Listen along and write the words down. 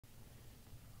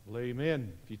Well,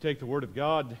 amen. If you take the Word of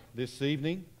God this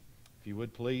evening, if you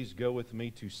would please go with me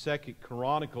to 2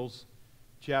 Chronicles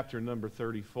chapter number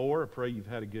 34. I pray you've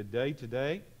had a good day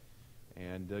today,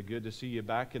 and good to see you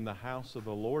back in the house of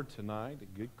the Lord tonight.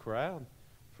 A good crowd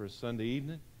for a Sunday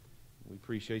evening. We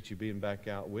appreciate you being back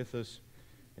out with us,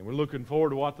 and we're looking forward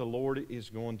to what the Lord is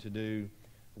going to do.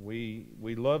 We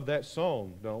love that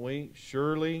song, don't we?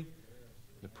 Surely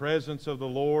the presence of the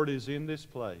Lord is in this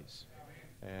place.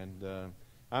 And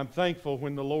I'm thankful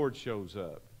when the Lord shows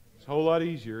up. It's a whole lot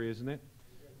easier, isn't it?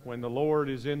 When the Lord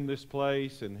is in this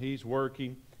place and He's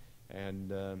working.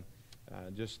 And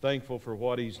just thankful for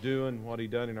what He's doing, what He's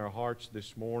done in our hearts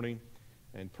this morning.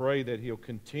 And pray that He'll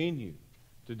continue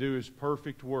to do His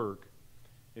perfect work.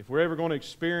 If we're ever going to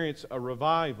experience a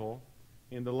revival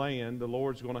in the land, the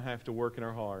Lord's going to have to work in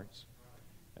our hearts.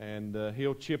 And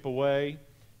He'll chip away.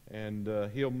 And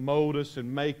He'll mold us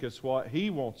and make us what He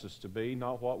wants us to be,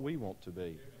 not what we want to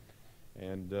be.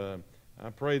 And I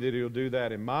pray that He'll do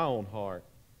that in my own heart,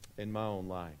 in my own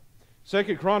life.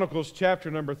 2 Chronicles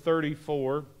chapter number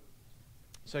 34.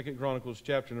 2 Chronicles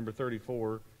chapter number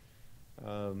 34.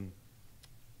 I'm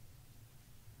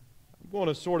going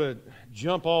to sort of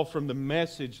jump off from the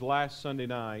message last Sunday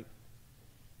night.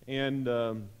 And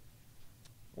I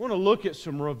want to look at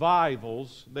some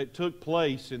revivals that took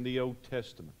place in the Old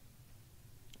Testament.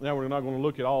 Now, we're not going to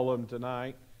look at all of them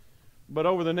tonight, but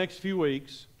over the next few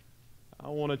weeks, I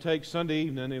want to take Sunday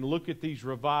evening and look at these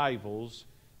revivals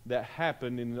that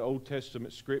happened in the Old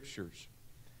Testament Scriptures.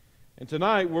 And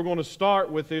tonight, we're going to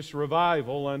start with this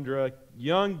revival under a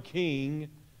young king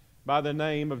by the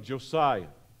name of Josiah.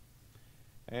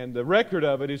 And the record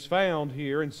of it is found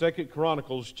here in 2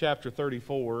 Chronicles chapter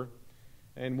 34,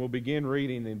 and we'll begin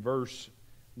reading in verse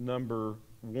number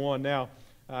 1. Now,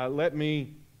 let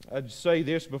me say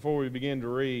this before we begin to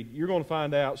read. You're going to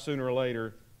find out sooner or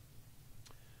later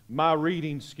my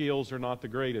reading skills are not the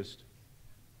greatest.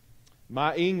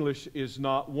 My English is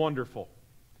not wonderful.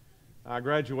 I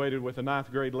graduated with a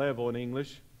 9th grade level in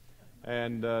English,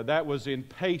 and that was in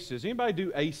PACES. Anybody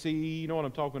do ACE? You know what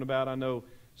I'm talking about? I know,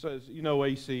 so you know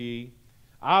ACE.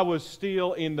 I was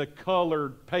still in the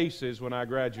colored PACES when I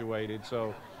graduated,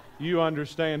 so you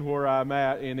understand where I'm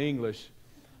at in English.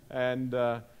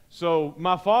 And so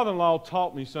my father-in-law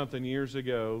taught me something years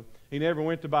ago. He never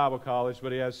went to Bible college,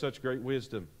 but he has such great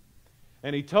wisdom.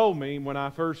 And he told me when I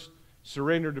first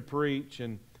surrendered to preach,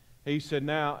 and he said,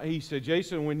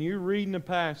 Jason, when you're reading a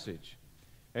passage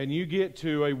and you get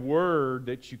to a word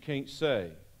that you can't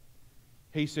say,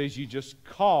 he says you just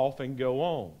cough and go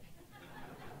on.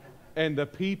 And the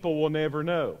people will never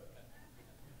know.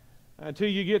 Until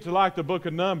you get to like the book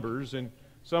of Numbers and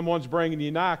someone's bringing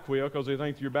you NyQuil because they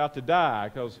think you're about to die,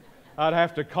 because I'd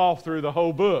have to cough through the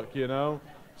whole book, you know,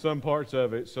 some parts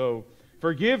of it. So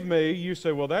forgive me. You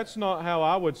say, well, that's not how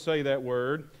I would say that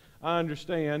word. I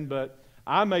understand, but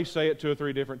I may say it 2 or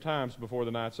 3 different times before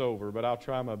the night's over, but I'll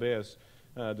try my best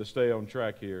to stay on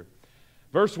track here.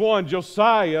 Verse 1,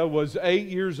 Josiah was 8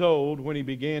 years old when he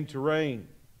began to reign.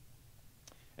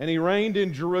 And he reigned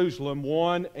in Jerusalem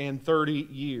 31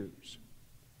 years.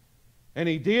 And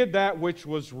he did that which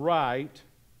was right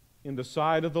in the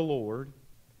sight of the Lord.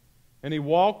 And he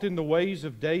walked in the ways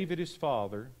of David his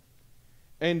father,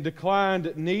 and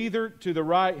declined neither to the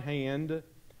right hand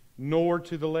nor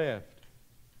to the left.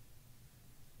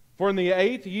 For in the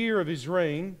 8th year of his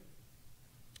reign,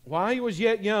 while he was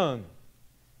yet young,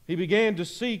 he began to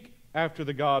seek after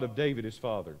the God of David his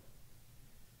father.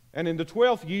 And in the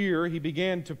 12th year he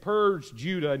began to purge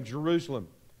Judah and Jerusalem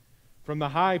from the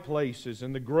high places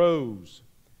and the groves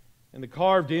and the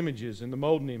carved images and the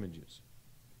molten images.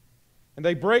 And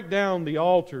they break down the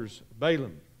altars of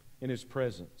Balaam in his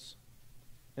presence.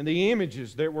 And the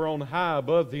images that were on high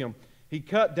above them he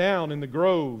cut down in the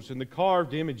groves and the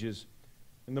carved images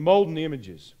and the molten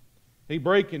images. He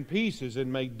brake in pieces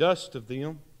and made dust of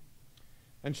them,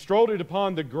 and strode it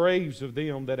upon the graves of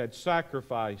them that had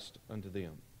sacrificed unto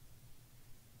them.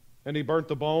 And he burnt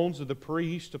the bones of the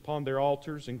priests upon their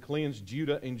altars, and cleansed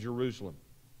Judah and Jerusalem.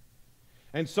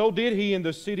 And so did he in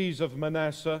the cities of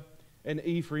Manasseh and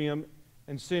Ephraim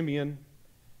and Simeon,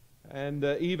 and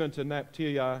even to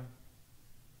Naphtali,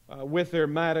 with their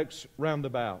mattocks round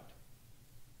about.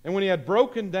 And when he had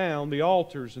broken down the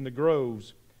altars and the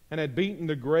groves, and had beaten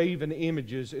the graven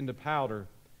images into powder,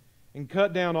 and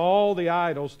cut down all the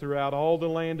idols throughout all the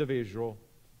land of Israel,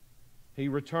 he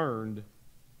returned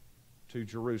to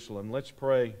Jerusalem. Let's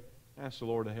pray. Ask the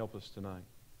Lord to help us tonight.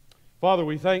 Father,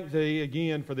 we thank Thee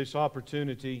again for this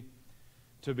opportunity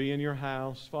to be in Your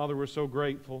house. Father, we're so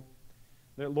grateful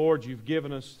that, Lord, You've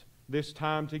given us this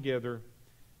time together,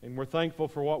 and we're thankful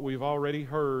for what we've already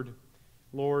heard.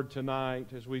 Lord,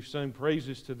 tonight as we've sung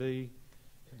praises to Thee.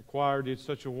 The choir did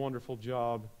such a wonderful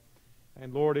job.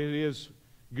 And Lord, it is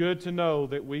good to know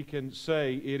that we can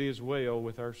say it is well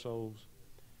with our souls.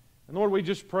 And Lord, we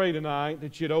just pray tonight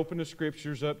that You'd open the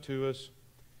Scriptures up to us.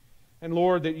 And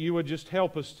Lord, that You would just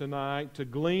help us tonight to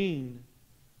glean,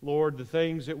 Lord, the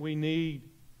things that we need.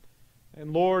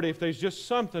 And Lord, if there's just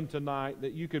something tonight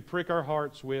that You could prick our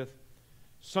hearts with,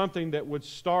 something that would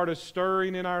start a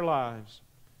stirring in our lives,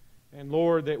 and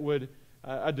Lord, that would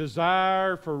a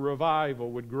desire for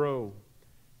revival would grow.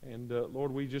 And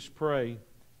Lord, we just pray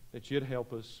that You'd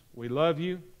help us. We love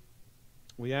You.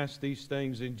 We ask these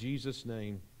things in Jesus'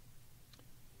 name.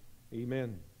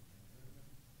 Amen.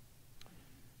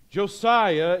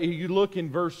 Josiah, you look in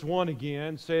verse 1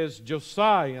 again, says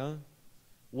Josiah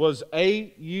was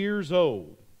 8 years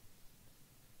old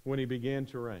when he began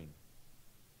to reign.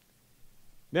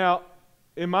 Now,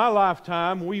 in my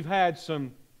lifetime, we've had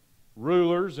some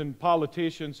rulers and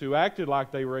politicians who acted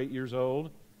like they were 8 years old.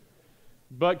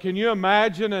 But can you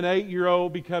imagine an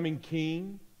 8-year-old becoming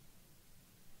king?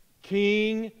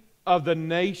 King of the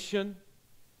nation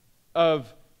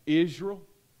of Israel?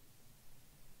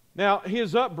 Now,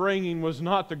 his upbringing was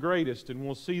not the greatest, and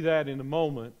we'll see that in a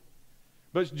moment.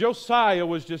 But Josiah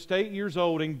was just 8 years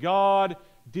old, and God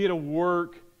did a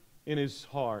work in his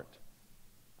heart.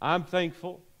 I'm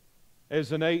thankful,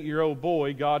 as an 8-year-old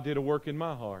boy, God did a work in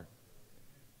my heart.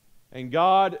 And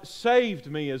God saved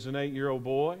me as an 8-year-old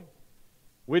boy.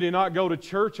 We did not go to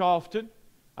church often.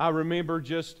 I remember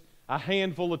just a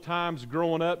handful of times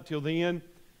growing up till then.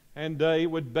 And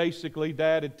it would basically,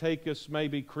 Dad would take us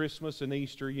maybe Christmas and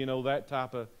Easter, you know, that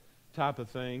type of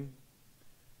thing.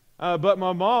 But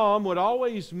my mom would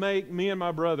always make me and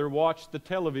my brother watch the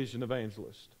television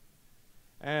evangelist.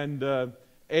 And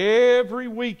every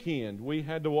weekend we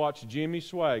had to watch Jimmy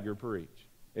Swagger preach.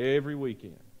 Every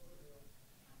weekend.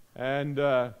 And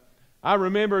I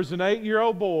remember as an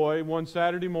 8-year-old boy, one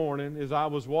Saturday morning, as I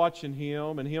was watching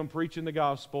him and him preaching the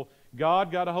gospel,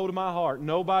 God got a hold of my heart.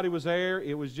 Nobody was there.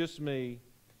 It was just me.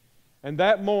 And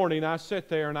that morning I sat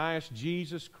there and I asked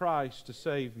Jesus Christ to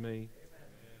save me.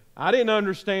 I didn't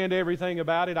understand everything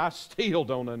about it. I still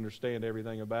don't understand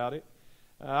everything about it.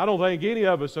 I don't think any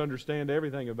of us understand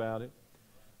everything about it.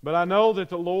 But I know that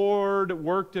the Lord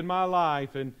worked in my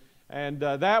life, and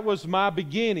that was my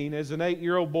beginning as an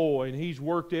 8-year-old boy, and He's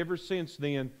worked ever since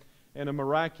then in a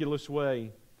miraculous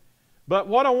way. But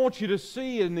what I want you to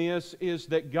see in this is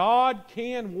that God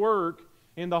can work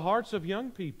in the hearts of young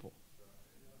people.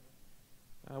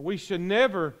 We should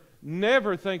never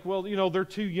think, well, you know, they're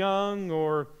too young,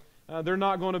 or they're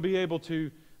not going to be able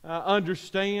to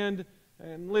understand.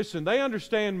 And listen, they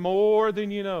understand more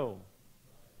than you know.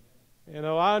 You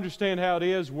know, I understand how it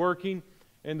is working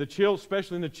in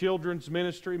especially in the children's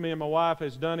ministry. Me and my wife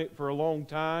has done it for a long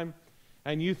time.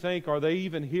 And you think, are they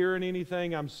even hearing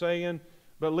anything I'm saying?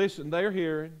 But listen, they're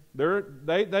hearing.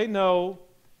 They know.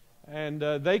 And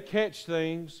they catch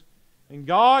things. And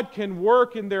God can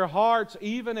work in their hearts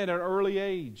even at an early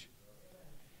age.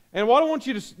 And what I want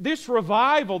you to... This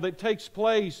revival that takes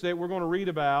place that we're going to read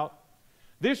about,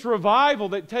 this revival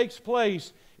that takes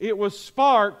place, it was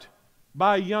sparked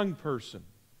by a young person.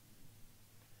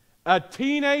 A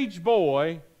teenage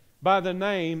boy by the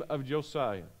name of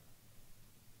Josiah.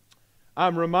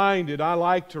 I'm reminded, I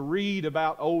like to read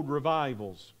about old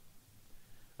revivals.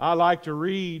 I like to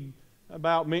read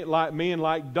about men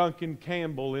like Duncan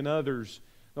Campbell and others,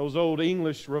 those old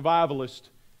English revivalists,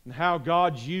 and how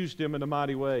God's used them in a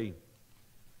mighty way.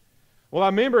 Well, I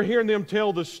remember hearing them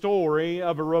tell the story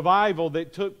of a revival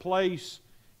that took place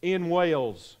in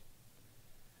Wales.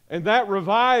 And that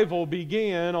revival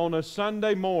began on a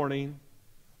Sunday morning,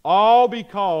 all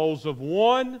because of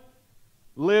one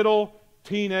little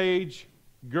teenage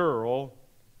girl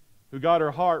who got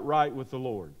her heart right with the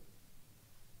Lord.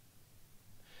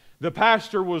 The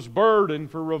pastor was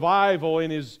burdened for revival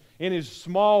in his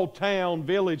small town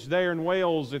village there in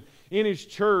Wales. And in his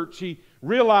church, he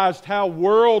realized how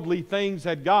worldly things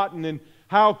had gotten and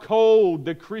how cold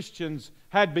the Christians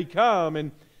had become.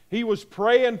 And he was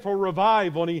praying for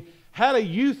revival, and he had a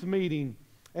youth meeting.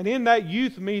 And in that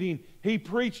youth meeting, he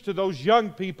preached to those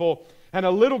young people. And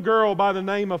a little girl by the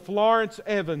name of Florence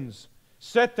Evans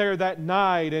sat there that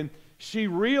night, and she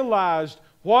realized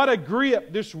what a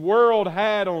grip this world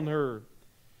had on her.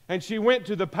 And she went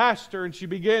to the pastor and she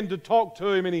began to talk to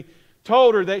him, and he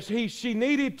told her that she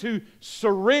needed to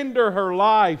surrender her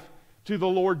life to the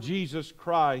Lord Jesus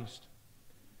Christ.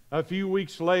 A few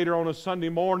weeks later, on a Sunday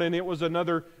morning, it was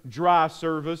another dry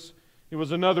service. It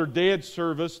was another dead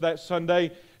service that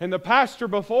Sunday. And the pastor,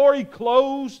 before he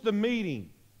closed the meeting,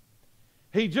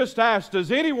 he just asked,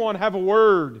 does anyone have a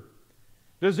word?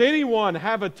 Does anyone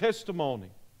have a testimony?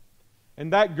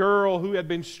 And that girl who had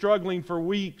been struggling for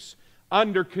weeks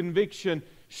under conviction,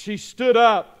 she stood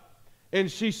up and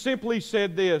she simply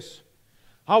said this,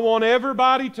 I want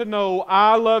everybody to know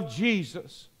I love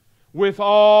Jesus with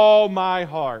all my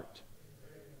heart.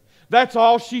 That's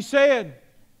all she said.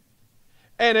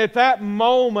 And at that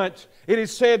moment, it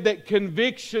is said that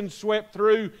conviction swept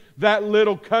through that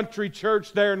little country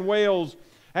church there in Wales,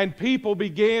 and people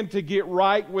began to get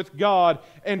right with God.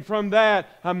 And from that,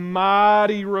 a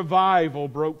mighty revival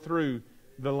broke through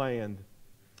the land.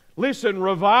 Listen,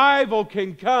 revival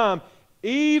can come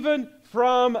even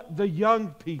from the young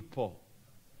people.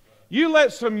 You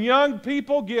let some young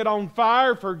people get on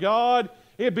fire for God,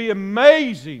 it'd be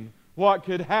amazing what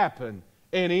could happen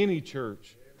in any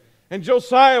church. And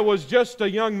Josiah was just a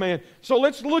young man. So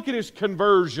let's look at his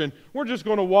conversion. We're just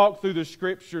going to walk through the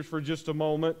Scriptures for just a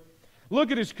moment. Look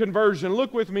at his conversion.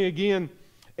 Look with me again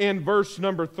in verse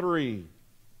number 3.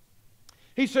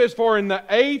 He says, for in the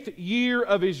 8th year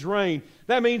of his reign,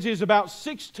 that means he's about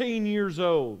 16 years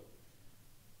old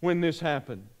when this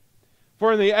happened.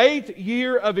 For in the 8th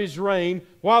year of his reign,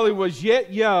 while he was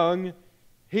yet young,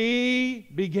 he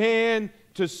began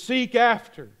to seek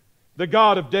after the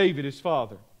God of David his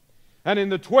father. And in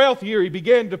the 12th year he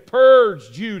began to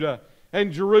purge Judah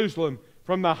and Jerusalem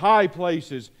from the high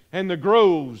places and the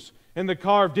groves and the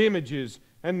carved images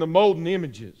and the molten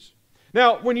images.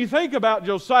 Now, when you think about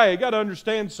Josiah, you've got to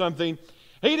understand something.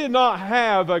 He did not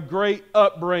have a great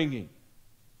upbringing,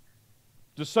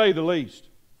 to say the least.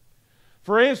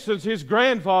 For instance, his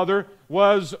grandfather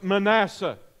was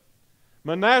Manasseh.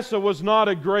 Manasseh was not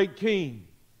a great king.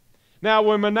 Now,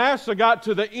 when Manasseh got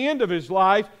to the end of his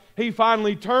life, he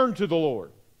finally turned to the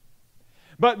Lord.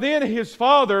 But then his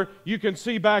father, you can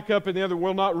see back up in the other,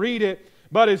 we'll not read it,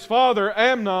 but his father,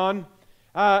 Amnon,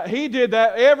 he did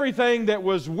that everything that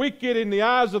was wicked in the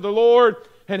eyes of the Lord,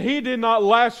 and he did not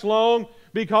last long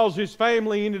because his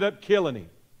family ended up killing him.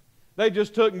 They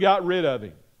just took and got rid of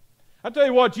him. I tell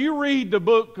you what, you read the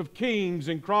book of Kings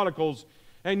and Chronicles,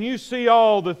 and you see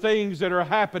all the things that are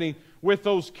happening with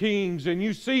those kings, and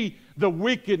you see the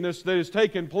wickedness that has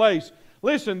taken place.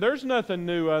 Listen, there's nothing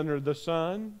new under the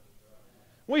sun.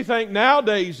 We think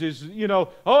nowadays is,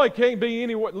 oh, it can't be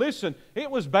anywhere. Listen, it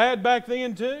was bad back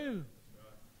then too.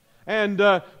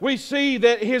 And we see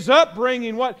that his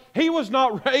upbringing, he was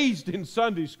not raised in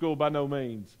Sunday school by no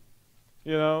means.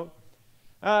 He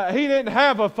didn't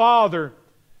have a father.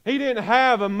 He didn't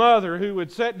have a mother who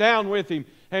would sit down with him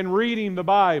and read him the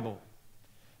Bible.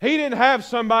 He didn't have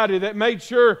somebody that made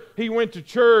sure he went to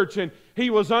church and he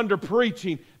was under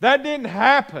preaching. That didn't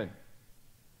happen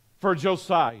for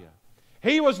Josiah.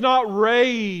 He was not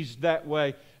raised that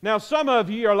way. Now, some of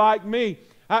you are like me.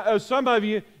 Some of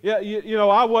you,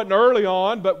 I wasn't early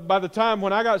on, but by the time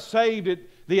when I got saved at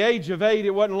the age of 8, it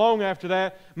wasn't long after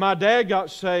that, my dad got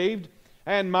saved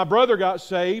and my brother got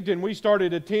saved, and we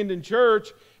started attending church,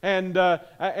 and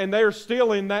they're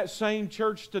still in that same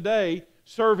church today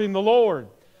serving the Lord.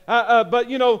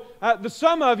 But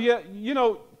some of you,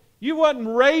 you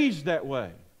wasn't raised that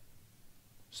way.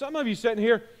 Some of you sitting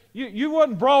here, you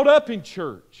wasn't brought up in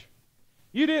church.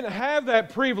 You didn't have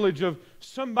that privilege of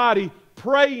somebody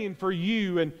praying for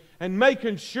you and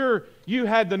making sure you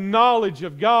had the knowledge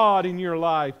of God in your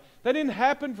life. That didn't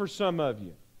happen for some of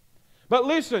you. But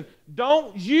listen,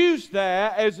 don't use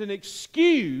that as an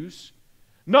excuse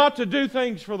not to do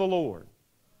things for the Lord.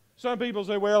 Some people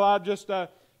say, well, I just,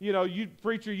 you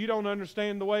preacher, you don't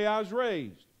understand the way I was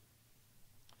raised.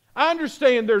 I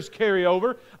understand there's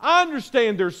carryover. I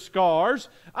understand there's scars.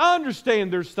 I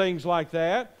understand there's things like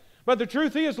that. But the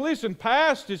truth is, listen,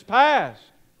 past is past.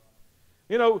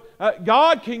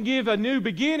 God can give a new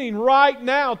beginning right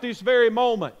now at this very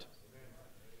moment.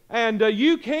 And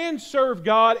you can serve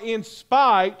God in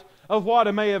spite of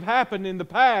what may have happened in the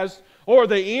past or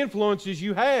the influences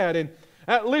you had. And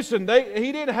listen,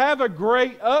 he didn't have a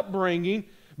great upbringing,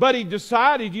 but he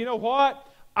decided, you know what?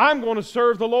 I'm going to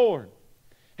serve the Lord.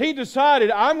 He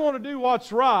decided, I'm going to do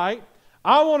what's right.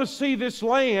 I want to see this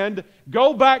land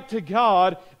go back to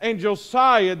God. And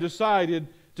Josiah decided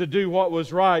to do what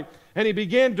was right. And he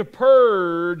began to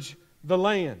purge the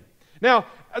land. Now,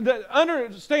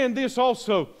 understand this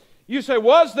also. You say,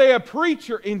 was there a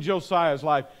preacher in Josiah's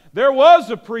life? There was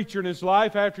a preacher in his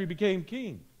life after he became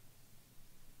king.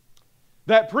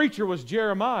 That preacher was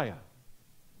Jeremiah.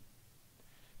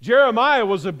 Jeremiah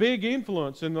was a big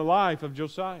influence in the life of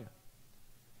Josiah.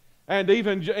 And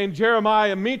even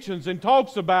Jeremiah mentions and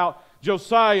talks about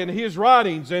Josiah in his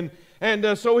writings. And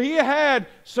so he had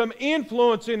some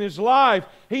influence in his life.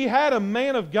 He had a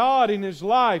man of God in his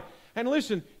life. And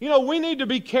listen, we need to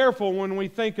be careful when we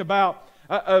think about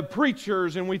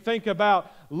preachers and we think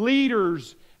about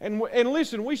leaders. And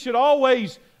listen, we should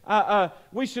always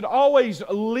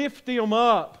lift them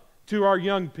up to our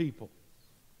young people.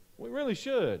 We really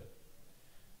should.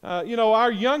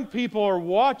 Our young people are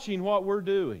watching what we're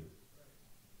doing.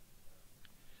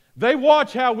 They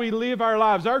watch how we live our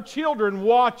lives. Our children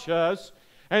watch us,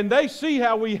 and they see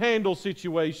how we handle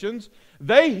situations.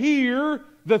 They hear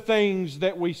the things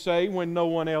that we say when no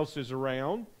one else is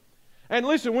around. And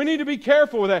listen, we need to be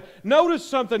careful with that. Notice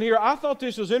something here. I thought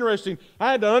this was interesting.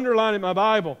 I had to underline it in my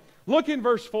Bible. Look in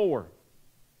verse 4. It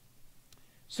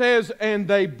says, "And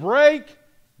they break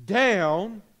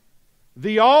down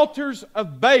the altars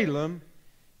of Balaam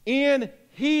in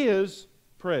his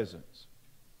presence."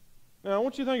 Now, I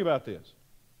want you to think about this.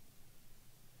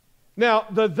 Now,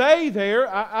 the they there,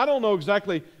 I don't know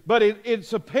exactly, but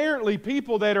it's apparently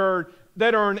people that are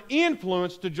an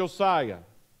influence to Josiah.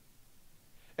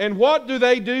 And what do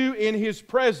they do in his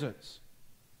presence?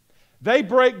 They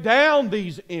break down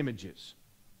these images.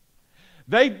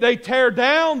 They tear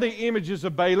down the images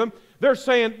of Balaam. They're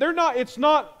saying, can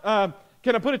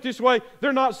I put it this way?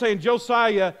 They're not saying,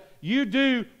 Josiah, you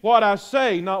do what I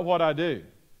say, not what I do.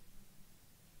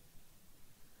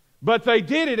 But they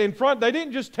did it in front. They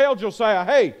didn't just tell Josiah,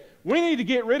 hey, we need to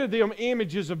get rid of them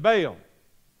images of Baal.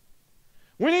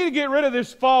 We need to get rid of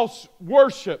this false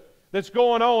worship that's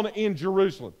going on in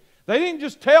Jerusalem. They didn't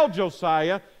just tell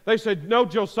Josiah. They said, no,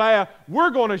 Josiah, we're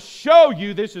going to show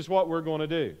you this is what we're going to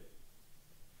do.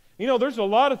 There's a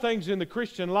lot of things in the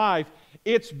Christian life,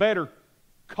 it's better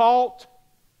caught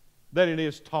than it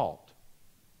is taught.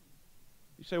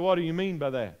 You say, what do you mean by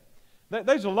that?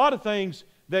 There's a lot of things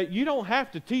that you don't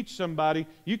have to teach somebody,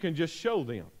 you can just show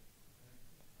them.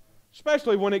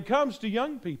 Especially when it comes to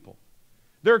young people.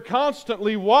 They're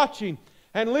constantly watching.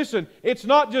 And listen, it's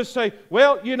not just say,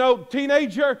 well,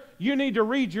 teenager, you need to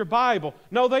read your Bible.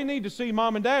 No, they need to see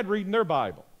mom and dad reading their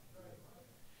Bible.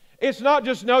 It's not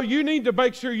just, no, you need to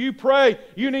make sure you pray.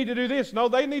 You need to do this. No,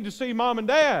 they need to see mom and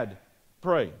dad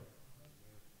pray.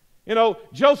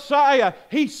 Josiah,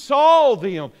 he saw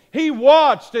them. He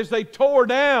watched as they tore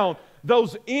down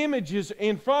those images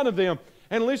in front of them.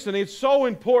 And listen, it's so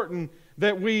important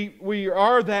that we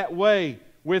are that way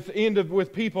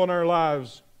with people in our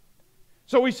lives.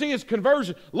 So we see his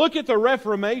conversion. Look at the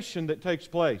reformation that takes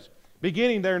place.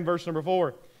 Beginning there in verse number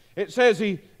 4. It says,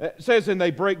 and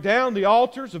they break down the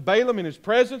altars of Balaam in his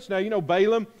presence. Now,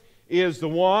 Balaam is the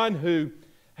one who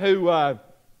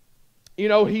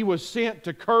he was sent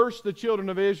to curse the children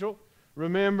of Israel.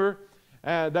 Remember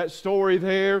that story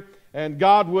there? And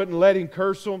God wouldn't let him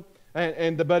curse them,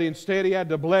 but instead he had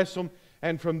to bless them.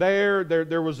 And from there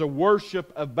was a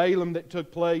worship of Balaam that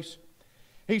took place.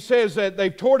 He says that they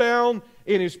tore down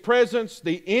in his presence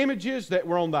the images that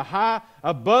were on the high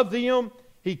above them.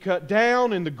 He cut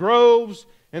down in the groves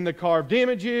and the carved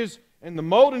images and the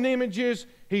molten images.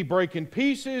 He brake in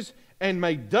pieces and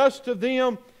made dust of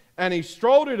them. And he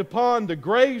strode it upon the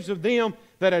graves of them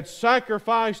that had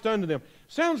sacrificed unto them.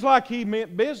 Sounds like he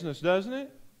meant business, doesn't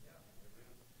it?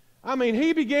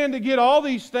 He began to get all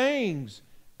these things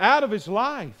out of his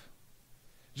life.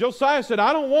 Josiah said,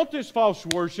 I don't want this false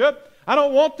worship. I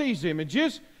don't want these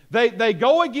images. They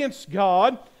go against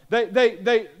God.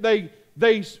 They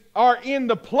are in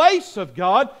the place of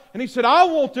God. And he said, I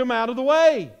want them out of the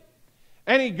way.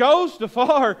 And he goes so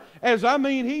far as,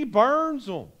 he burns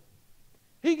them.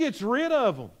 He gets rid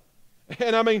of them.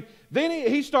 And then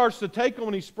he starts to take them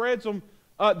and he spreads them,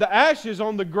 the ashes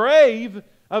on the grave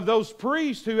of those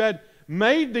priests who had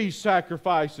made these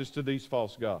sacrifices to these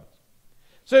false gods.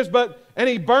 It says, and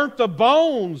he burnt the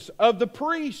bones of the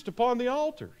priest upon the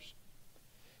altars.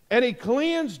 And he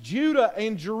cleansed Judah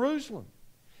and Jerusalem.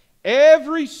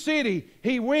 Every city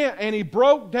he went and he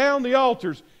broke down the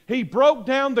altars. He broke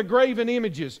down the graven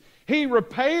images. He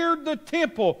repaired the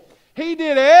temple. He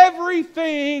did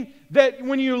everything that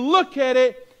when you look at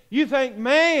it, you think,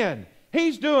 man,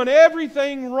 he's doing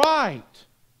everything right.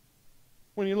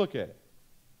 When you look at it.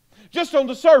 Just on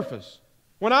the surface.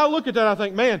 When I look at that, I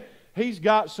think, man, he's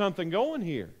got something going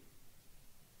here.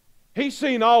 He's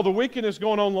seen all the wickedness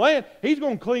going on in the land. He's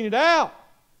going to clean it out.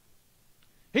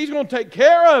 He's going to take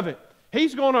care of it.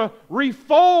 He's going to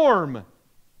reform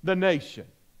the nation.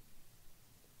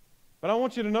 But I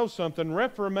want you to know something.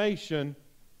 Reformation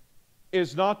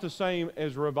is not the same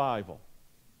as revival.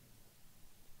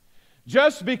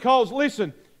 Just because,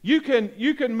 listen, you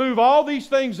can move all these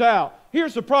things out.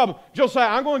 Here's the problem. Josiah,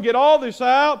 I'm going to get all this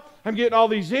out. I'm getting all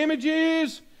these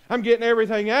images. I'm getting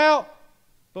everything out.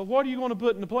 But what are you going to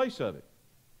put in the place of it?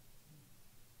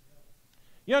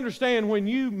 You understand, when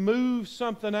you move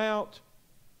something out,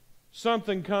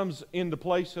 something comes into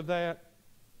place of that.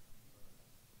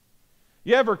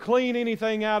 You ever clean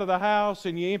anything out of the house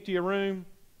and you empty a room?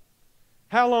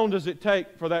 How long does it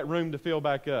take for that room to fill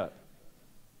back up?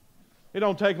 It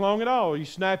don't take long at all. You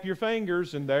snap your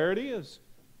fingers and there it is.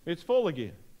 It's full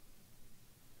again.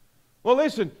 Well,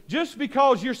 listen, just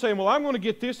because you're saying, well, I'm going to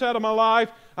get this out of my life,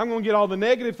 I'm going to get all the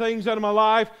negative things out of my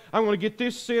life, I'm going to get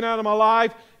this sin out of my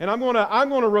life, and I'm going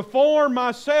to reform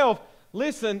myself.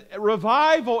 Listen,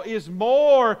 revival is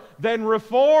more than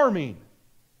reforming.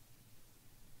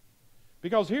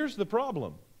 Because here's the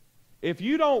problem. If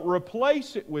you don't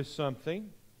replace it with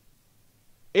something,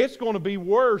 it's going to be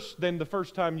worse than the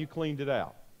first time you cleaned it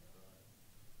out.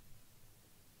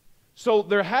 So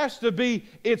there has to be,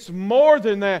 it's more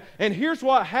than that. And here's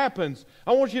what happens.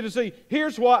 I want you to see,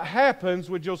 here's what happens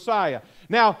with Josiah.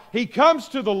 Now, he comes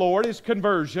to the Lord, his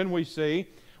conversion, we see.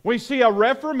 We see a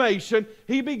reformation.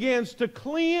 He begins to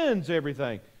cleanse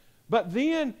everything. But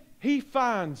then he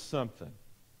finds something.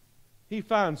 He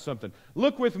finds something.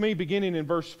 Look with me beginning in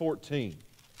verse 14.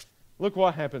 Look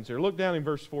what happens here. Look down in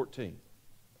verse 14. It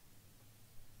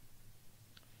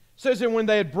says that when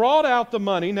they had brought out the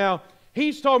money, now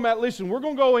he's talking about, listen, we're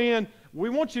going to go in, we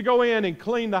want you to go in and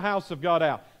clean the house of God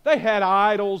out. They had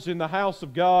idols in the house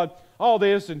of God, all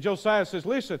this, and Josiah says,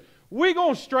 listen, we're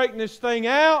going to straighten this thing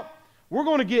out. We're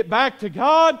going to get back to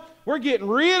God. We're getting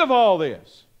rid of all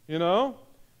this, you know.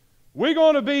 We're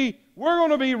going to be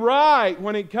right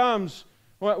when it comes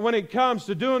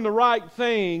to doing the right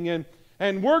thing,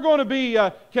 and we're going to be,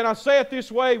 can I say it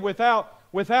this way, without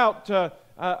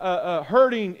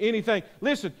hurting anything.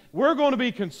 Listen, we're going to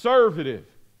be conservative.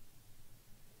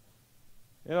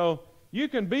 You know, you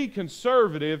can be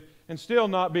conservative and still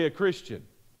not be a Christian.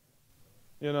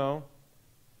 You know,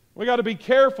 we got to be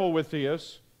careful with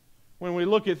this when we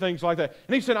look at things like that.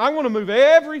 And he said, I'm going to move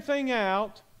everything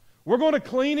out. We're going to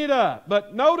clean it up.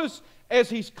 But notice, as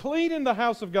he's cleaning the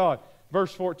house of God,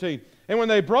 verse 14, and when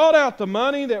they brought out the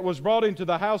money that was brought into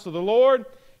the house of the Lord,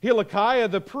 Hilkiah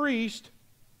the priest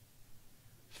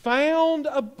found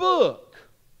a book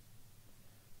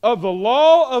of the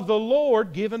law of the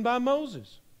Lord given by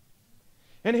Moses.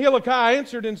 And Hilkiah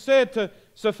answered and said to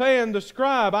Shaphan the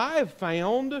scribe, I have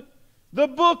found the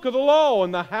book of the law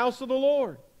in the house of the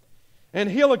Lord. And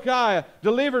Hilkiah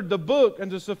delivered the book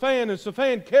unto Shaphan, and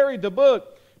Shaphan carried the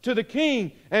book to the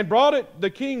king and brought the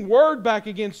king word back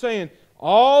again, saying,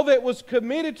 all that was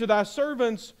committed to thy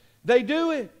servants, they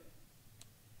do it.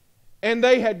 And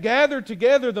they had gathered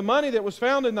together the money that was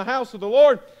found in the house of the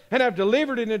Lord, and have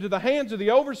delivered it into the hands of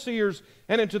the overseers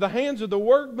and into the hands of the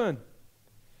workmen.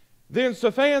 Then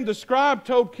Shaphan the scribe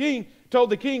told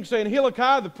the king, saying,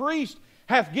 Hilkiah the priest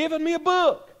hath given me a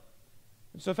book.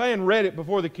 And Shaphan read it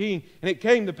before the king, and it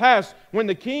came to pass, when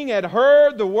the king had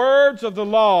heard the words of the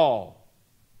law,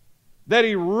 that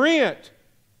he rent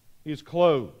his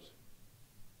clothes.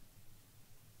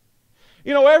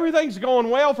 You know, everything's going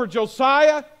well for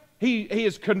Josiah.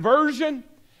 His conversion.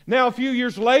 Now a few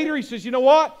years later, he says, you know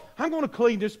what? I'm going to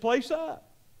clean this place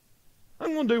up.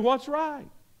 I'm going to do what's right.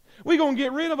 We're going to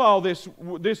get rid of all these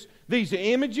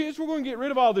images. We're going to get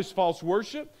rid of all this false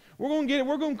worship. We're going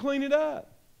to clean it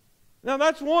up. Now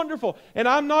that's wonderful. And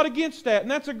I'm not against that.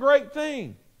 And that's a great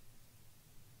thing.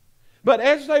 But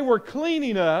as they were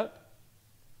cleaning up,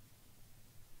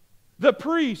 the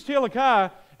priest,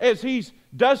 Hilkiah, as he's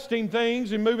dusting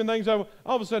things and moving things over,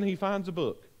 all of a sudden he finds a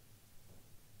book.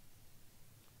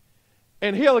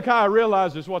 And Hilkiah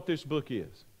realizes what this book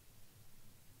is.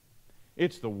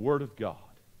 It's the Word of God.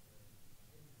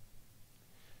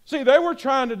 See, they were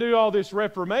trying to do all this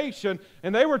reformation,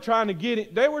 and they were trying to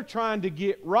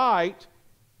get right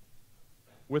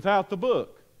without the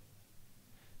book.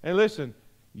 And listen,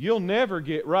 you'll never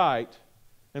get right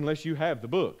unless you have the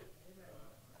book.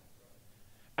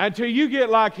 Until you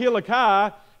get like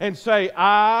Hilkiah and say,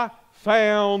 I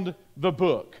found the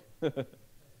book.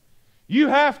 You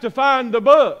have to find the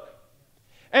book.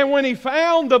 And when he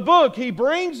found the book, he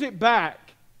brings it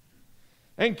back.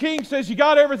 And King says, you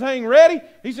got everything ready?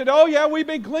 He said, oh yeah, we've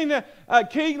been cleaning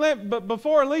that. King, but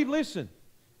before I leave, listen.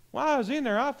 While I was in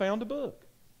there, I found a book.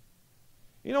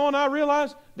 You know, and I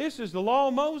realized this is the law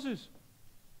of Moses.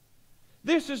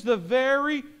 This is the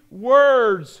very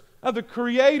words of the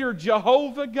Creator,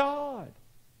 Jehovah God.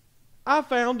 I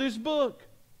found this book.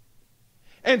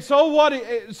 And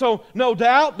so no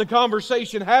doubt the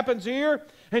conversation happens here,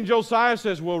 and Josiah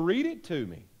says, well, read it to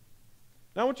me.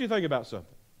 Now I want you to think about something.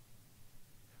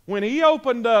 When he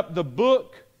opened up the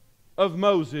book of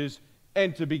Moses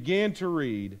and to begin to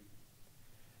read,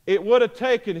 it would have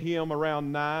taken him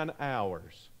around 9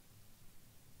 hours.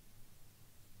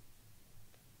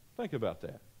 Think about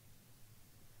that.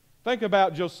 Think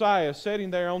about Josiah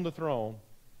sitting there on the throne,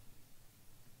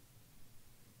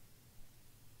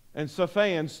 and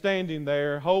Shaphan standing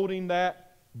there holding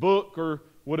that book, or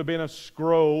would have been a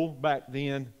scroll back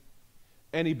then,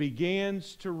 and he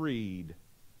begins to read.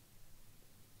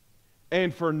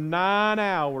 And for 9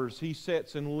 hours he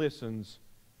sits and listens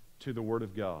to the Word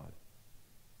of God.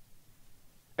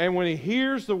 And when he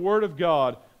hears the Word of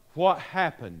God, what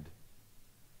happened?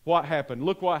 What happened?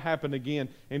 Look what happened again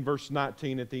in verse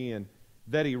 19 at the end.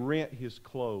 That he rent his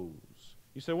clothes.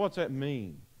 You say, what's that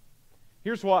mean?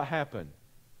 Here's what happened.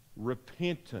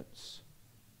 Repentance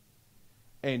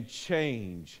and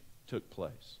change took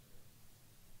place.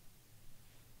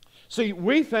 See,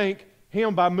 we think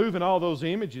him, by moving all those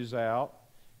images out,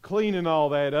 cleaning all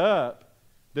that up,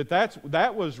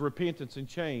 that was repentance and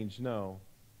change. No.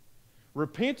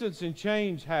 Repentance and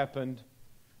change happened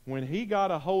when he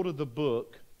got a hold of the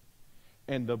book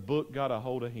and the book got a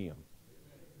hold of him.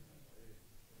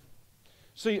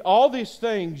 See, all these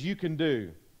things you can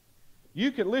do.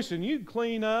 You can, listen, you can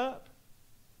clean up,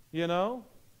 you know.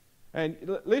 And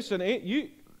listen,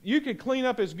 you can clean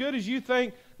up as good as you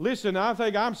think. Listen, I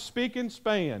think I'm spick and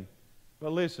span.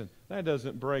 But listen, that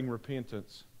doesn't bring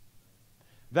repentance.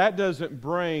 That doesn't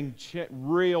bring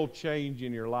real change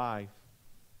in your life.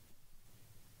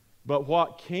 But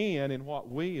what can and what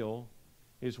will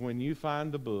is when you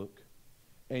find the book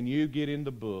and you get in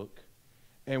the book,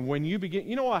 and when you begin,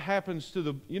 you know what happens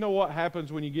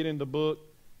when you get in the book?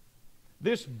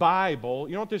 This Bible,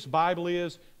 you know what this Bible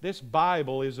is? This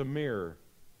Bible is a mirror.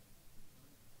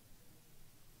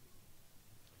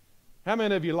 How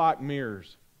many of you like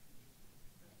mirrors?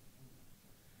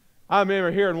 I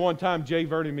remember hearing one time J.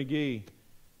 Vernon McGee.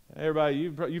 Everybody,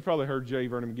 you've probably heard J.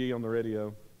 Vernon McGee on the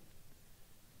radio.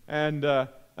 And I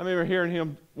remember hearing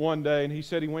him one day, and he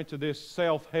said he went to this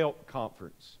self-help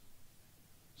conference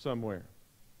somewhere.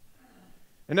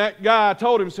 And that guy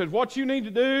told him, said, what you need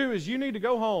to do is you need to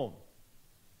go home.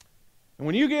 And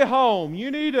when you get home,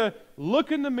 you need to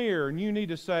look in the mirror and you need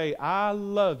to say, I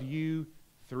love you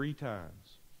 3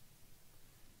 times.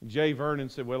 And J. Vernon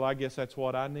said, well, I guess that's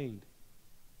what I need.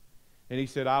 And he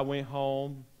said, I went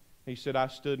home. He said, I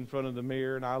stood in front of the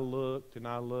mirror and I looked and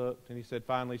I looked. And he said,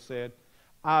 finally said,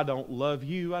 I don't love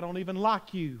you. I don't even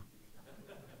like you.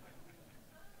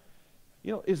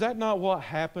 You know, is that not what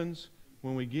happens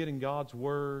when we get in God's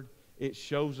Word? It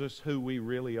shows us who we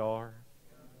really are.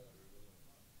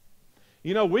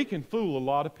 You know, we can fool a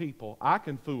lot of people. I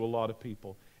can fool a lot of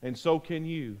people. And so can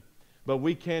you. But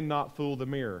we cannot fool the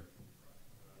mirror.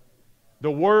 The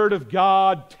Word of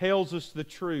God tells us the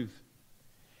truth.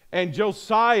 And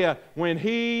Josiah, when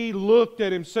he looked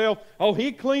at himself,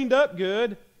 he cleaned up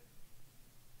good.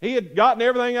 He had gotten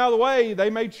everything out of the way. They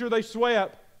made sure they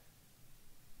swept.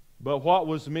 But what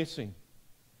was missing?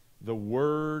 The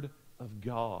Word of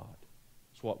God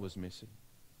is what was missing.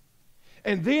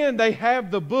 And then they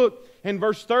have the book. In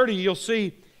verse 30, you'll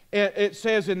see it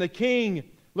says, and the king,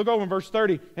 look over in verse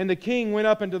 30, and the king went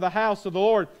up into the house of the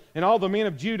Lord, and all the men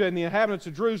of Judah and the inhabitants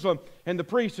of Jerusalem, and the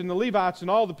priests and the Levites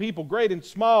and all the people, great and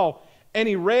small. And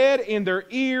he read in their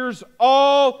ears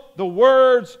all the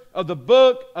words of the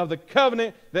book of the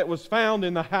covenant that was found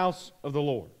in the house of the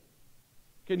Lord.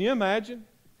 Can you imagine?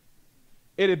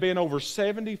 It had been over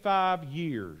 75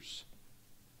 years.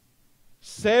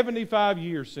 75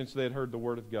 years since they had heard the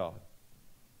Word of God.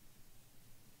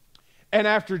 And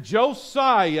after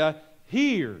Josiah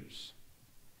hears,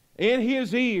 in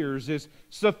his ears, as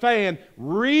Shaphan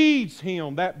reads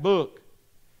him that book,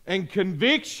 and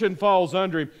conviction falls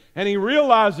under him, and he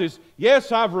realizes,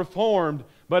 yes, I've reformed,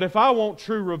 but if I want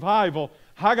true revival,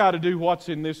 I got to do what's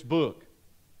in this book.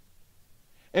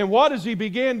 And what does he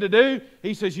begin to do?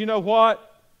 He says, you know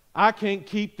what? I can't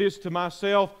keep this to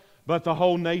myself, but the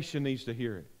whole nation needs to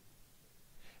hear it.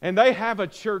 And they have a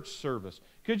church service.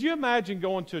 Could you imagine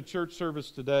going to a church service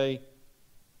today?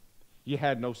 You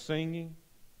had no singing.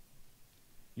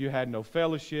 You had no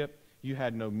fellowship. You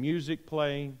had no music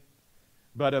playing.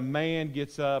 But a man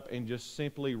gets up and just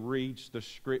simply reads the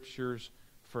Scriptures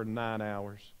for 9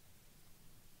 hours.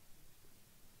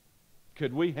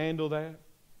 Could we handle that?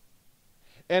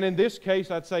 And in this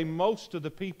case, I'd say most of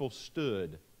the people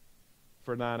stood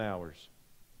for 9 hours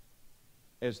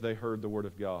as they heard the Word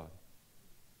of God.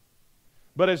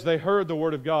 But as they heard the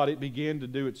Word of God, it began to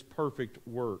do its perfect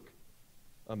work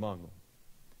among them.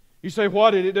 You say,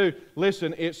 what did it do?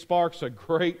 Listen, it sparks a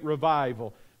great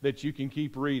revival that you can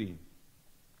keep reading.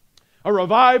 A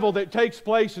revival that takes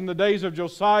place in the days of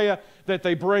Josiah, that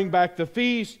they bring back the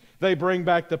feast, they bring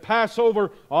back the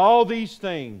Passover, all these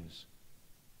things.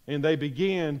 And they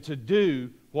begin to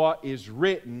do what is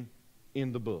written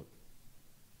in the book.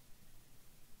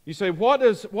 You say, what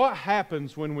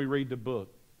happens when we read the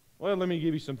book? Well, let me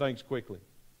give you some things quickly.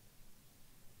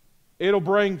 It'll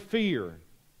bring fear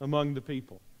among the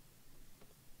people.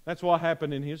 That's what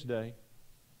happened in his day.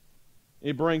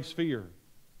 It brings fear.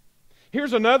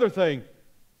 Here's another thing.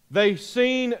 They've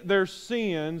seen their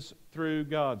sins through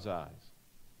God's eyes.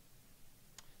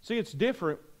 See, it's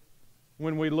different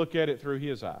when we look at it through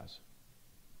His eyes.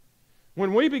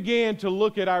 When we begin to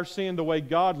look at our sin the way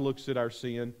God looks at our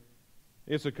sin,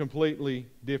 it's a completely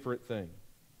different thing.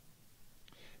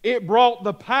 It brought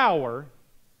the power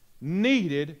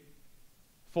needed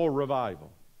for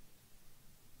revival.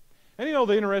 And you know,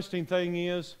 the interesting thing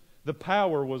is, the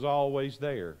power was always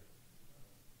there.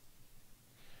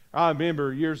 I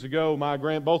remember years ago,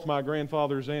 both my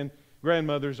grandfathers and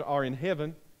grandmothers are in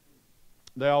heaven.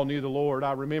 They all knew the Lord.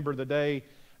 I remember the day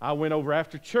I went over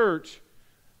after church.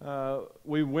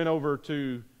 We went over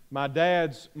to my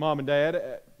dad's mom and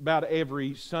dad about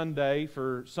every Sunday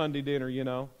for Sunday dinner, you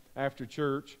know, after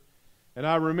church. And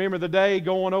I remember the day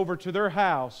going over to their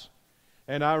house.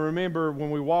 And I remember when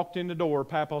we walked in the door,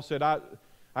 Papa said,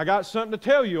 I got something to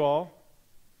tell you all.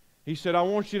 He said, I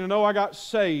want you to know I got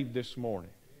saved this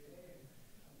morning.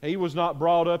 He was not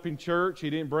brought up in church. He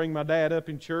didn't bring my dad up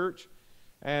in church.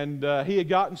 And he had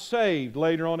gotten saved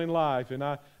later on in life. And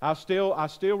I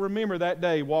still remember that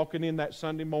day walking in that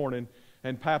Sunday morning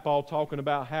and Papa talking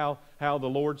about how the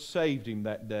Lord saved him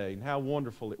that day and how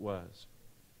wonderful it was.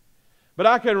 But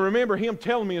I can remember him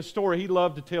telling me a story. He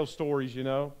loved to tell stories, you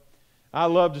know. I'd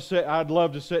love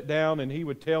to sit down and he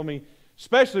would tell me,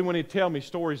 especially when he'd tell me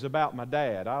stories about my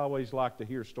dad. I always like to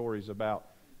hear stories about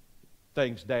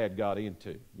things Dad got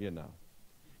into, you know.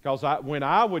 Because when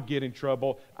I would get in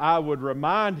trouble, I would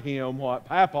remind him what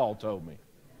Papa told me.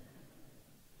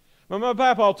 But my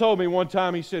Papa told me one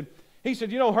time, he said,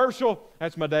 you know, Herschel,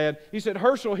 that's my dad, he said,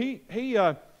 Herschel, he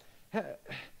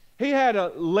had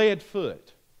a lead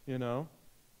foot, you know.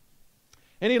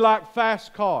 And he liked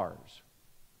fast cars.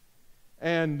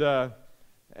 And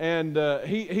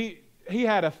he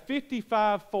had a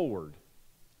 55 Ford.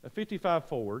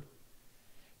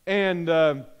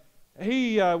 And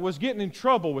he was getting in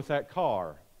trouble with that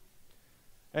car.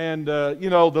 And,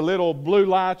 you know, the little blue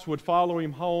lights would follow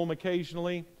him home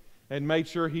occasionally and made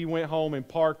sure he went home and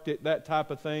parked it, that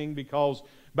type of thing, because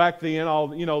back then,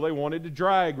 they wanted to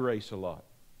drag race a lot.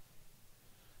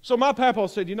 So my papa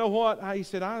said, you know what? He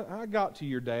said, I got to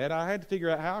your dad. I had to figure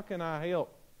out how can I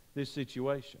help this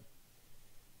situation.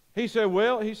 He said,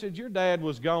 your dad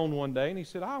was gone one day, and he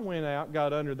said, I went out,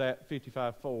 got under that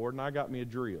 55 Ford, and I got me a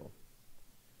drill.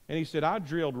 And he said, I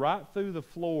drilled right through the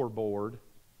floorboard,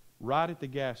 right at the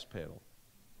gas pedal.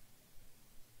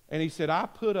 And he said, I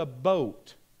put a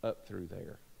boat up through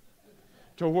there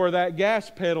to where that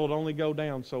gas pedal would only go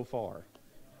down so far.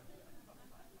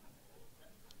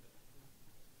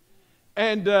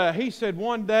 And he said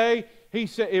one day, he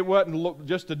said it wasn't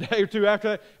just a day or two after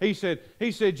that. He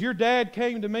said your dad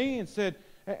came to me and said,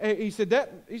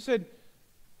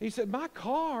 my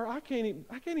car, I can't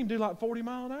even do like 40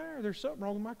 miles an hour. There's something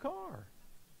wrong with my car.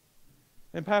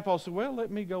 And Papa said, well, let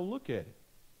me go look at it.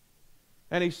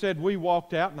 And he said, we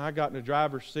walked out and I got in the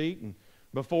driver's seat, and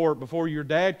before your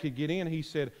dad could get in, he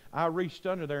said, I reached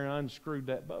under there and unscrewed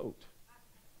that bolt.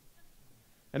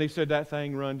 And he said that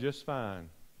thing run just fine.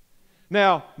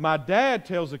 Now, my dad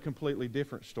tells a completely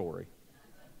different story.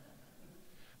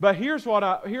 But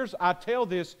I tell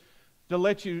this to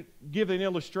let you give an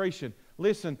illustration.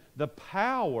 Listen, the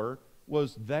power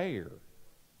was there.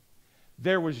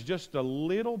 There was just a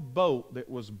little boat that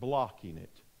was blocking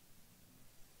it.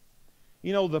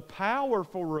 You know, the power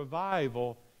for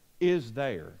revival is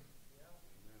there.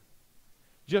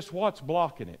 Just what's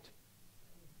blocking it?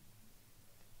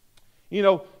 You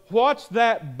know, what's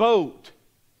that boat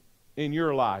in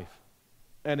your life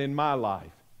and in my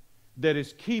life that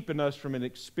is keeping us from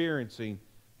experiencing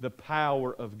the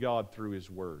power of God through His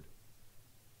Word?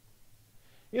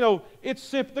 You know, it's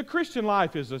simple. The Christian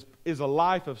life is a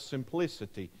life of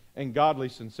simplicity and godly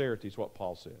sincerity is what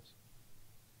Paul says.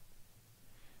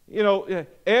 You know,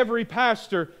 every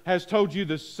pastor has told you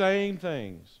the same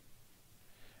things.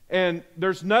 And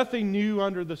there's nothing new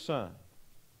under the sun.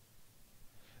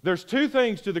 There's two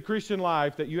things to the Christian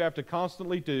life that you have to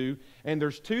constantly do, and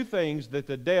there's two things that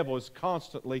the devil is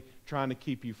constantly trying to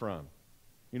keep you from.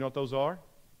 You know what those are?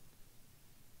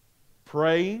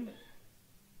 Praying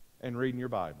and reading your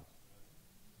Bible.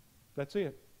 That's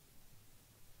it.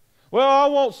 Well, I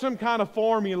want some kind of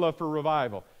formula for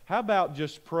revival. How about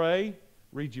just pray,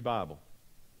 read your Bible?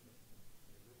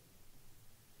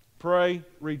 Pray,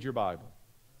 read your Bible.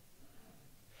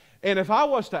 And if I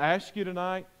was to ask you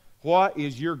tonight, What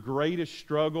is your greatest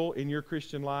struggle in your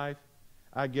Christian life?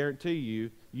 I guarantee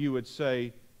you, you would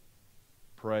say,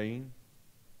 praying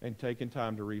and taking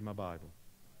time to read my Bible.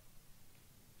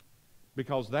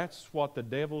 Because that's what the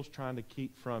devil's trying to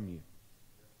keep from you.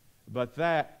 But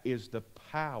that is the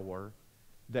power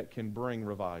that can bring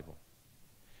revival.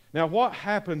 Now, what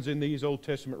happens in these Old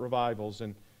Testament revivals?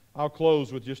 And I'll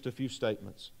close with just a few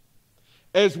statements.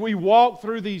 As we walk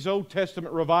through these Old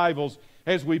Testament revivals,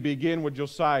 as we begin with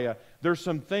Josiah, there's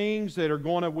some things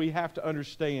that we have to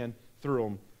understand through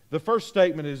them. The first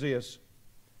statement is this: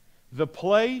 the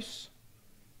place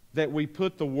that we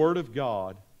put the Word of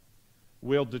God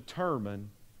will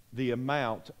determine the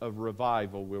amount of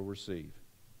revival we'll receive.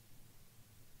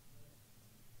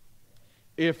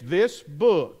 If this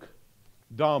book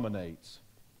dominates,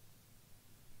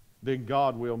 then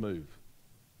God will move.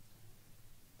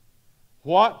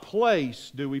 What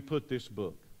place do we put this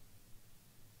book?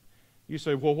 You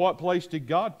say, well, what place did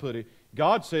God put it?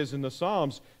 God says in the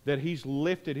Psalms that He's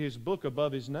lifted His book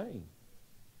above His name.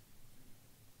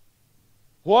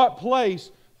 What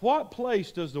place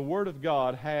does the Word of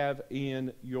God have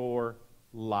in your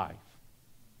life?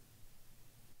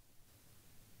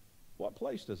 What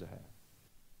place does it have?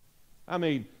 I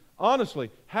mean, honestly,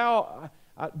 how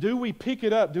do we pick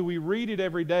it up? Do we read it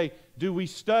every day? Do we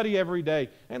study every day?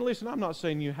 And listen, I'm not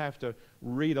saying you have to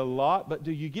read a lot, but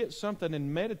do you get something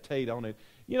and meditate on it?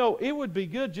 You know, it would be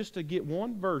good just to get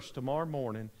one verse tomorrow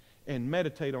morning and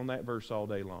meditate on that verse all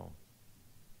day long.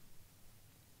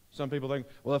 Some people think,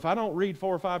 well, if I don't read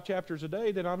 4 or 5 chapters a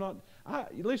day, then I'm not...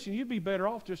 Listen, you'd be better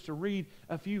off just to read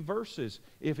a few verses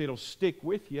if it'll stick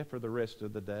with you for the rest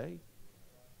of the day.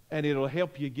 And it'll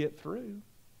help you get through.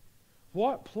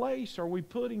 What place are we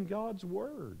putting God's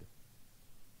Word?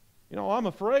 You know, I'm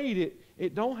afraid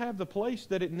it don't have the place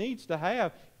that it needs to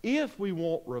have if we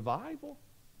want revival.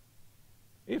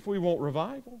 If we want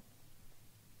revival.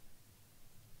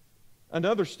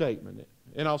 Another statement,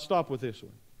 and I'll stop with this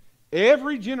one.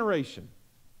 Every generation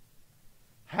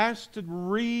has to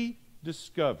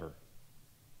rediscover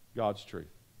God's truth.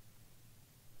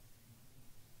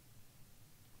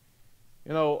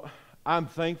 You know, I'm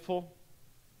thankful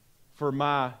for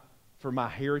my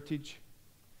heritage.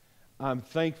 I'm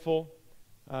thankful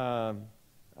for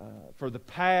the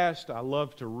past. I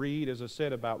love to read, as I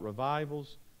said, about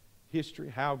revivals, history,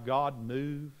 how God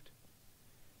moved.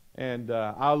 And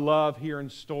I love hearing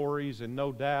stories, and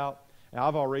no doubt,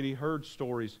 I've already heard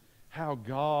stories how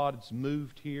God's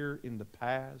moved here in the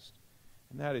past.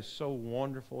 And that is so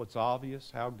wonderful. It's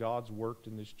obvious how God's worked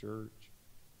in this church.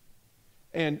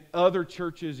 And other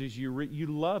churches, as you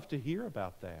love to hear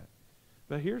about that.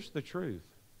 But here's the truth.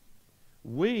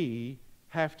 We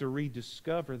have to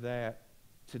rediscover that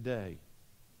today.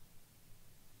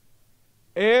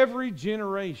 Every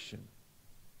generation,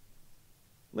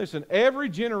 listen, every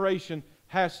generation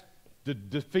has to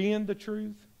defend the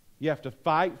truth. You have to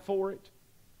fight for it.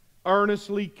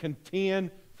 Earnestly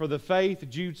contend for the faith.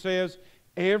 Jude says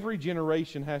every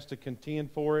generation has to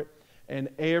contend for it. And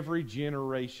every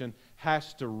generation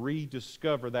has to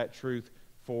rediscover that truth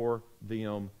for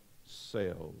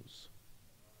themselves.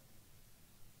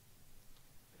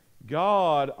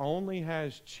 God only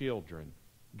has children.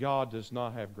 God does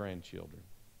not have grandchildren.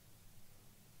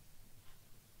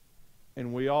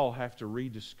 And we all have to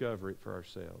rediscover it for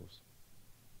ourselves.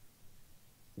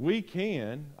 We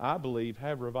can, I believe,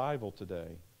 have revival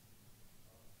today.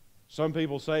 Some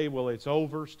people say, well, it's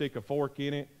over, stick a fork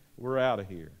in it, we're out of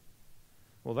here.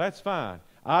 Well, that's fine.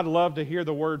 I'd love to hear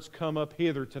the words come up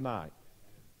hither tonight.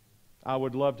 I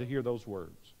would love to hear those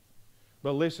words.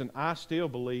 But listen, I still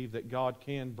believe that God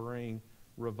can bring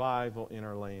revival in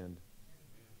our land.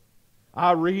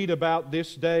 I read about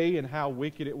this day and how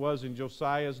wicked it was in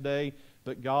Josiah's day,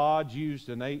 but God used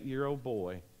an 8-year-old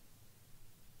boy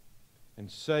and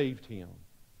saved him.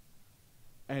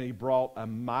 And He brought a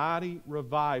mighty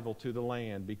revival to the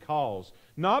land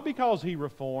not because he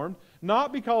reformed,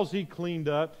 not because he cleaned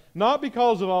up, not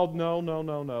because of all,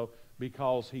 no,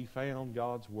 because he found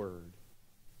God's Word.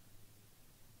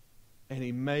 And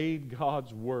he made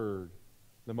God's Word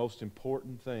the most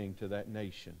important thing to that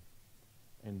nation.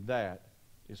 And that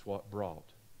is what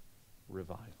brought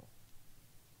revival.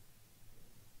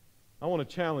 I want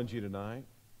to challenge you tonight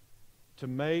to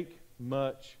make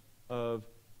much of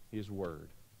His Word.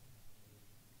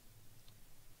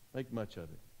 Make much of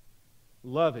it.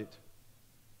 Love it.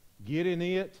 Get in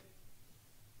it.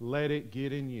 Let it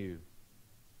get in you.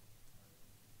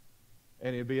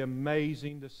 And it'll be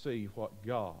amazing to see what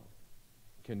God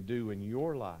can do in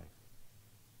your life.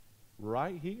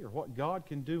 Right here. What God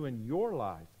can do in your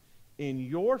life. In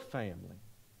your family.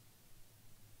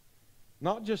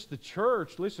 Not just the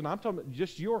church. Listen, I'm talking about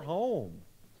just your home.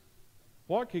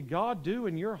 What could God do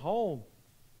in your home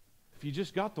if you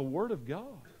just got the Word of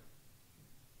God?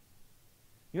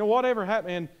 You know, whatever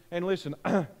happened, and listen,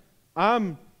 I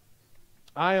am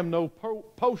no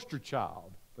poster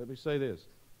child. Let me say this.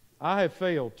 I have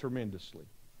failed tremendously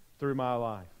through my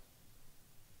life.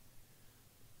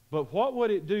 But what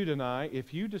would it do tonight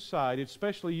if you decided,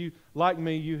 especially you, like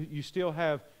me, you still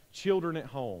have children at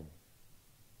home,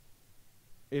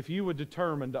 if you would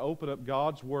determine to open up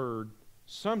God's Word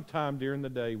sometime during the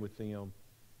day with them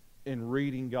and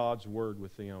reading God's Word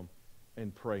with them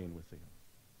and praying with them?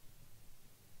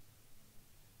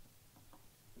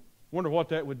 Wonder what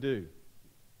that would do.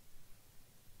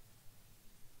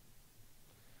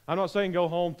 I'm not saying go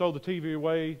home, throw the TV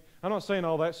away. I'm not saying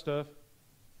all that stuff.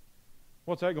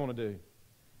 What's that going to do?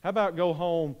 How about go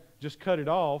home, just cut it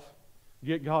off,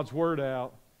 get God's Word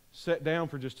out, sit down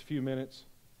for just a few minutes,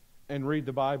 and read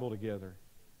the Bible together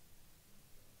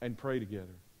and pray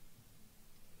together?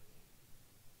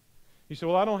 You say,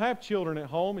 well, I don't have children at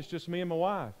home. It's just me and my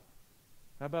wife.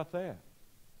 How about that?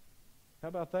 How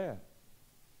about that?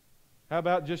 How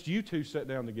about just you two sit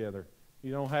down together?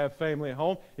 You don't have family at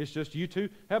home. It's just you two.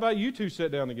 How about you two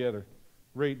sit down together?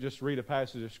 Just read a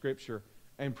passage of Scripture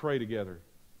and pray together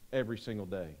every single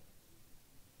day.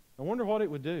 I wonder what it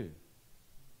would do.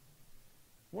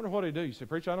 I wonder what it would do. You say,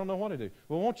 preacher, I don't know what to do.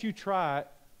 Well, won't you try it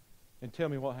and tell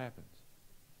me what happens?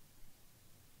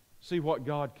 See what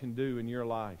God can do in your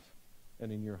life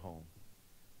and in your home.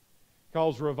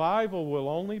 Because revival will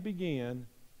only begin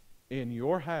in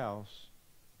your house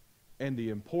and the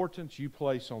importance you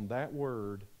place on that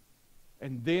Word,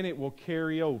 and then it will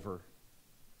carry over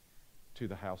to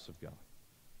the house of God.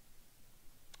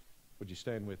 Would you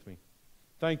stand with me?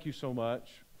 Thank you so much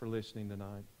for listening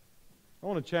tonight. I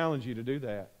want to challenge you to do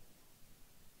that.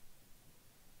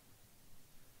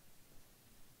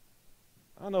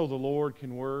 I know the Lord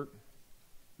can work.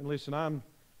 And listen,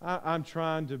 I'm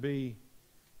trying to be...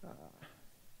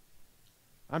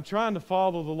 I'm trying to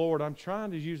follow the Lord. I'm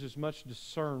trying to use as much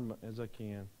discernment as I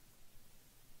can.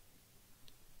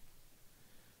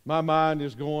 My mind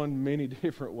is going many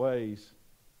different ways,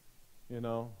 you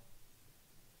know.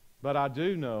 But I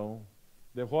do know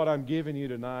that what I'm giving you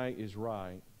tonight is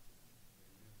right.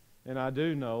 And I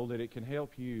do know that it can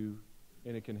help you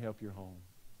and it can help your home.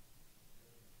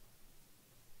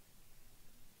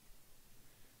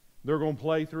 They're going to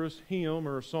play through a hymn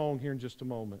or a song here in just a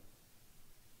moment.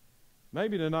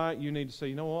 Maybe tonight you need to say,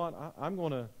 you know what, I'm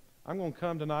going to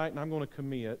come tonight and I'm going to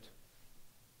commit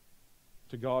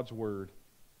to God's Word.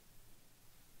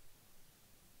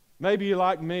 Maybe you're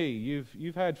like me.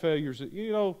 You've had failures.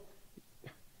 You know,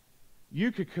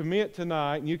 you could commit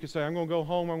tonight and you could say, I'm going to go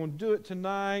home, I'm going to do it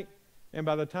tonight, and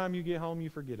by the time you get home, you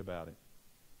forget about it.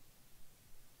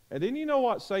 And then you know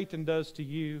what Satan does to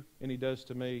you and he does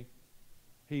to me?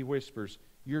 He whispers,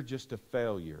 you're just a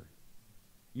failure.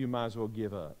 You might as well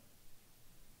give up.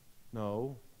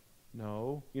 No.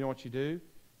 You know what you do?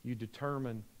 You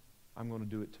determine, I'm going to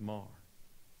do it tomorrow.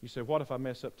 You say, what if I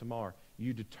mess up tomorrow?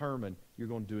 You determine you're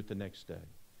going to do it the next day.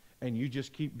 And you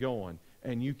just keep going,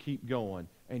 and you keep going,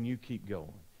 and you keep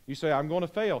going. You say, I'm going to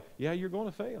fail. Yeah, you're going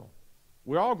to fail.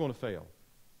 We're all going to fail.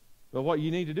 But what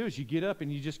you need to do is you get up and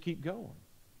you just keep going.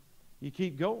 You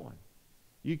keep going.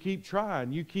 You keep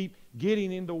trying. You keep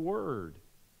getting in the Word.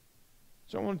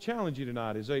 So I want to challenge you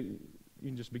tonight as you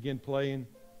can just begin playing.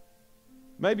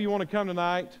 Maybe you want to come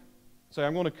tonight, say,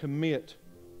 I'm going to commit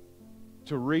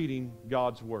to reading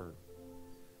God's Word.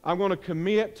 I'm going to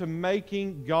commit to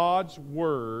making God's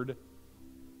Word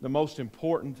the most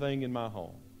important thing in my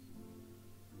home.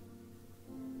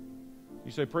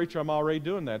 You say, preacher, I'm already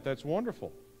doing that. That's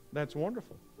wonderful. That's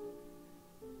wonderful.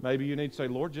 Maybe you need to say,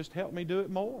 Lord, just help me do it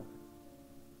more.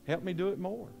 Help me do it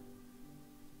more.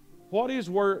 What is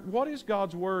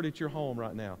God's Word at your home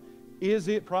right now? Is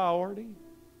it priority?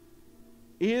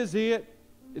 Does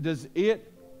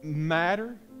it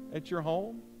matter at your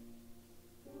home?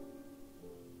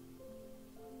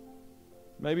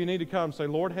 Maybe you need to come and say,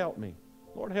 Lord, help me.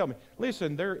 Lord, help me.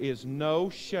 Listen, there is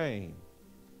no shame.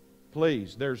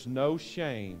 Please, there's no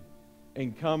shame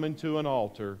in coming to an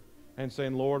altar and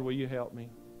saying, Lord, will you help me?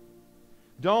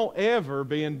 Don't ever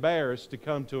be embarrassed to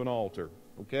come to an altar,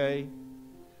 okay?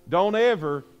 Don't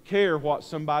ever care what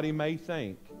somebody may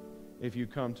think if you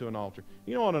come to an altar.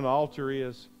 You know what an altar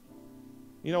is?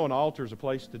 You know an altar is a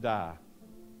place to die.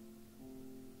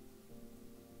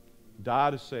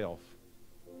 Die to self.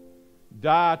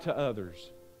 Die to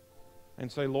others.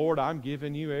 And say, Lord, I'm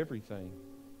giving you everything.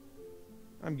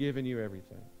 I'm giving you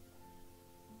everything.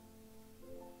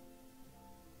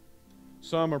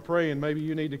 Some are praying, maybe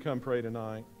you need to come pray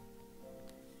tonight.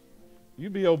 You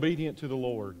be obedient to the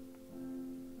Lord,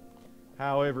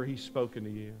 however He's spoken to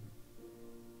you.